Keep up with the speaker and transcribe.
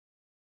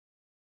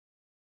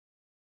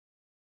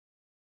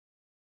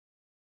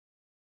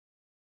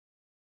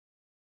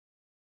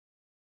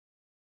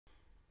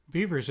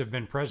Beavers have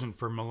been present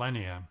for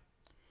millennia,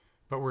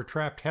 but were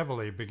trapped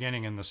heavily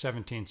beginning in the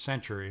 17th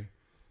century,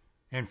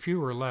 and few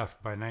were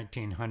left by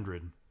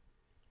 1900.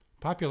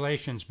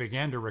 Populations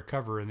began to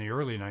recover in the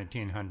early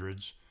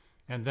 1900s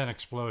and then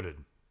exploded.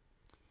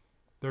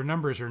 Their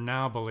numbers are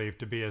now believed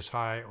to be as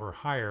high or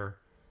higher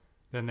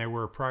than they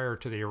were prior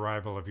to the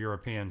arrival of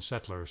European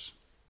settlers.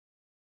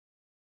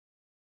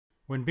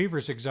 When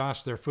beavers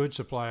exhaust their food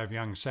supply of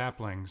young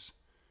saplings,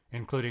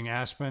 including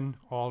aspen,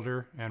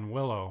 alder, and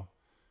willow,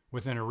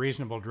 within a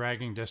reasonable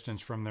dragging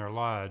distance from their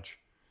lodge,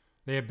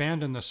 they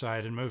abandon the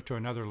site and move to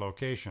another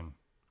location.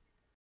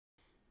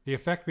 The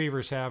effect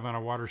beavers have on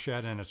a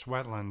watershed and its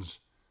wetlands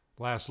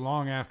lasts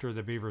long after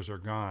the beavers are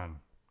gone.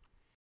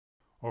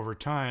 Over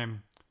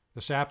time,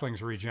 the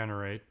saplings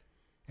regenerate,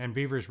 and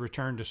beavers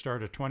return to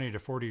start a 20 to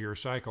 40 year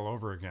cycle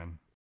over again.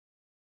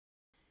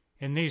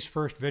 In these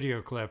first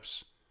video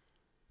clips,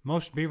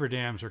 most beaver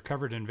dams are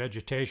covered in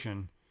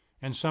vegetation,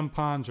 and some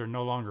ponds are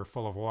no longer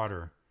full of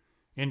water,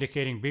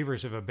 indicating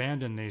beavers have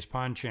abandoned these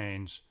pond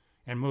chains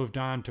and moved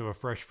on to a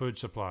fresh food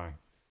supply.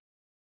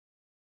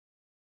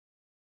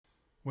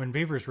 When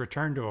beavers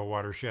return to a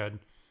watershed,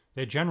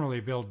 they generally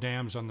build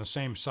dams on the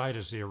same site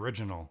as the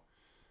original.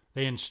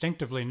 They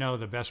instinctively know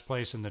the best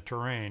place in the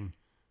terrain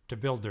to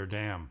build their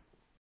dam.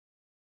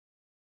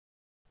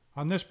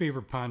 On this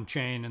beaver pond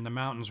chain in the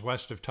mountains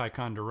west of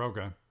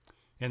Ticonderoga,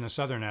 in the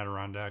southern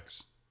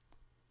Adirondacks,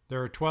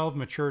 there are 12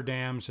 mature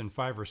dams and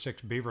 5 or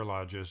 6 beaver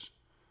lodges,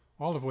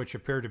 all of which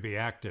appear to be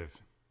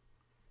active.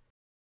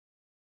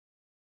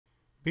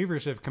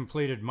 Beavers have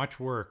completed much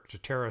work to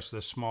terrace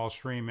this small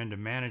stream into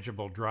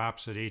manageable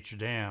drops at each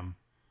dam,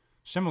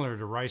 similar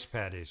to rice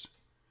paddies,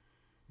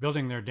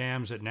 building their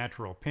dams at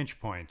natural pinch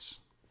points.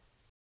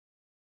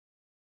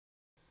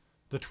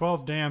 The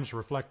 12 dams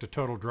reflect a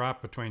total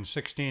drop between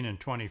 16 and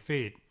 20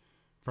 feet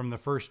from the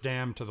first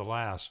dam to the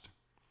last.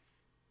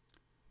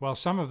 While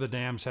some of the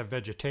dams have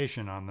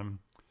vegetation on them,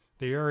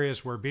 the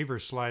areas where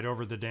beavers slide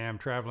over the dam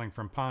traveling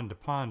from pond to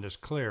pond is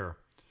clear,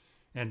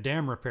 and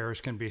dam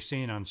repairs can be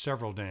seen on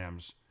several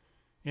dams,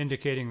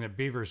 indicating that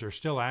beavers are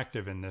still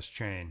active in this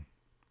chain.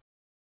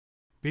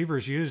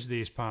 Beavers use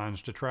these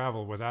ponds to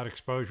travel without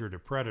exposure to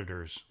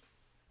predators.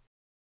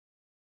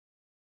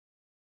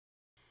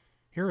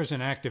 Here is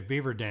an active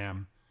beaver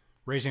dam,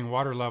 raising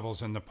water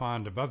levels in the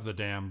pond above the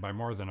dam by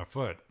more than a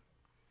foot.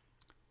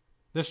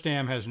 This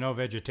dam has no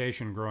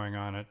vegetation growing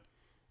on it,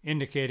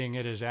 indicating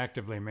it is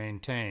actively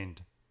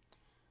maintained.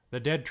 The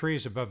dead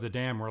trees above the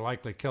dam were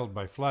likely killed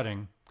by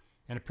flooding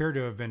and appear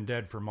to have been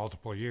dead for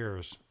multiple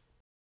years.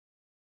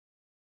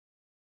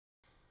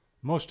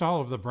 Most all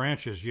of the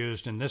branches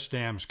used in this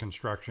dam's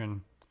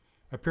construction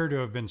appear to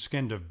have been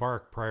skinned of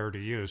bark prior to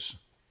use.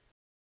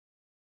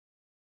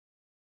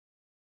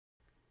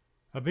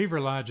 A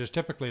beaver lodge is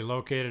typically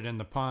located in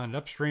the pond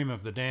upstream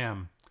of the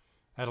dam,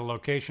 at a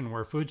location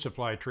where food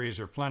supply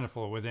trees are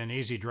plentiful within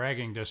easy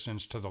dragging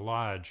distance to the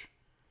lodge.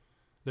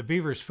 The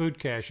beaver's food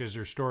caches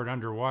are stored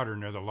underwater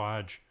near the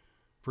lodge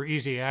for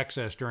easy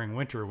access during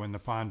winter when the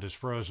pond is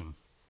frozen.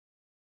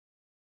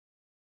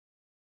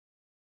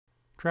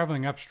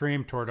 Traveling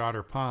upstream toward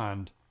Otter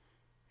Pond,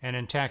 an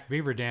intact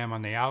beaver dam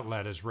on the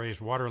outlet has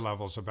raised water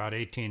levels about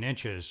 18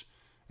 inches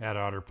at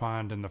Otter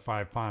Pond in the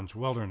Five Ponds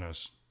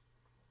Wilderness.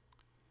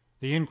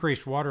 The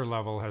increased water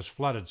level has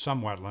flooded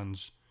some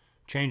wetlands,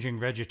 changing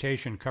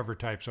vegetation cover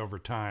types over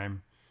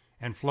time,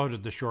 and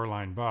floated the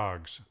shoreline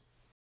bogs.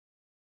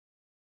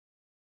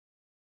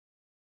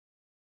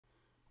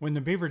 When the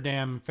beaver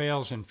dam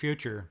fails in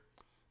future,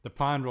 the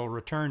pond will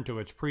return to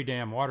its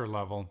pre-dam water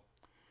level,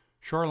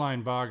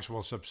 shoreline bogs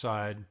will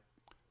subside,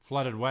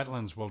 flooded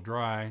wetlands will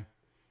dry,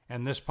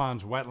 and this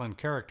pond's wetland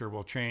character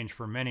will change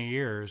for many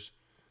years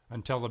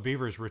until the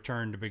beavers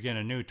return to begin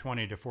a new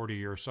 20 to 40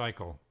 year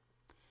cycle.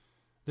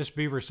 This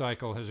beaver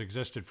cycle has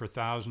existed for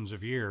thousands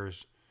of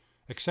years,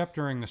 except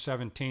during the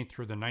 17th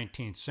through the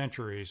 19th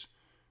centuries,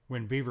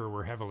 when beaver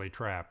were heavily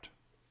trapped.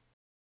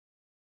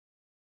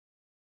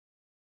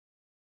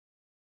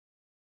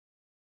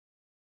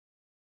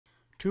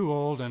 Two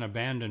old and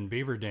abandoned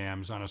beaver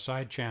dams on a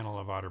side channel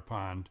of Otter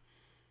Pond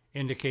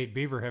indicate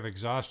beaver have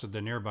exhausted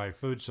the nearby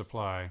food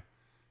supply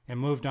and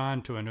moved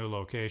on to a new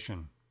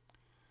location.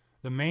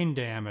 The main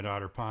dam at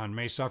Otter Pond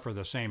may suffer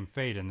the same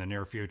fate in the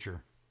near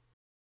future.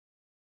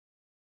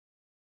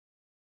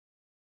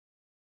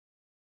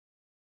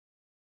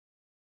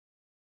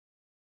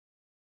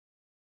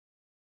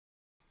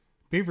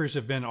 Beavers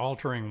have been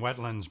altering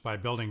wetlands by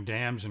building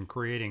dams and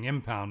creating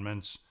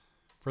impoundments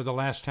for the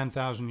last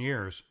 10,000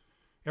 years,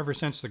 ever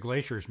since the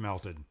glaciers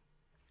melted.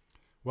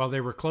 While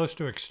they were close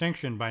to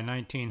extinction by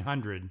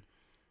 1900,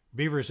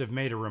 beavers have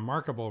made a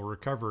remarkable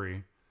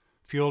recovery,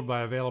 fueled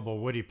by available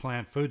woody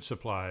plant food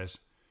supplies,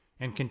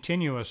 and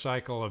continue a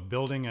cycle of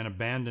building and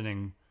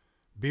abandoning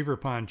beaver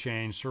pond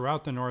chains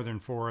throughout the northern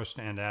forest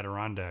and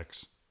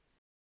Adirondacks.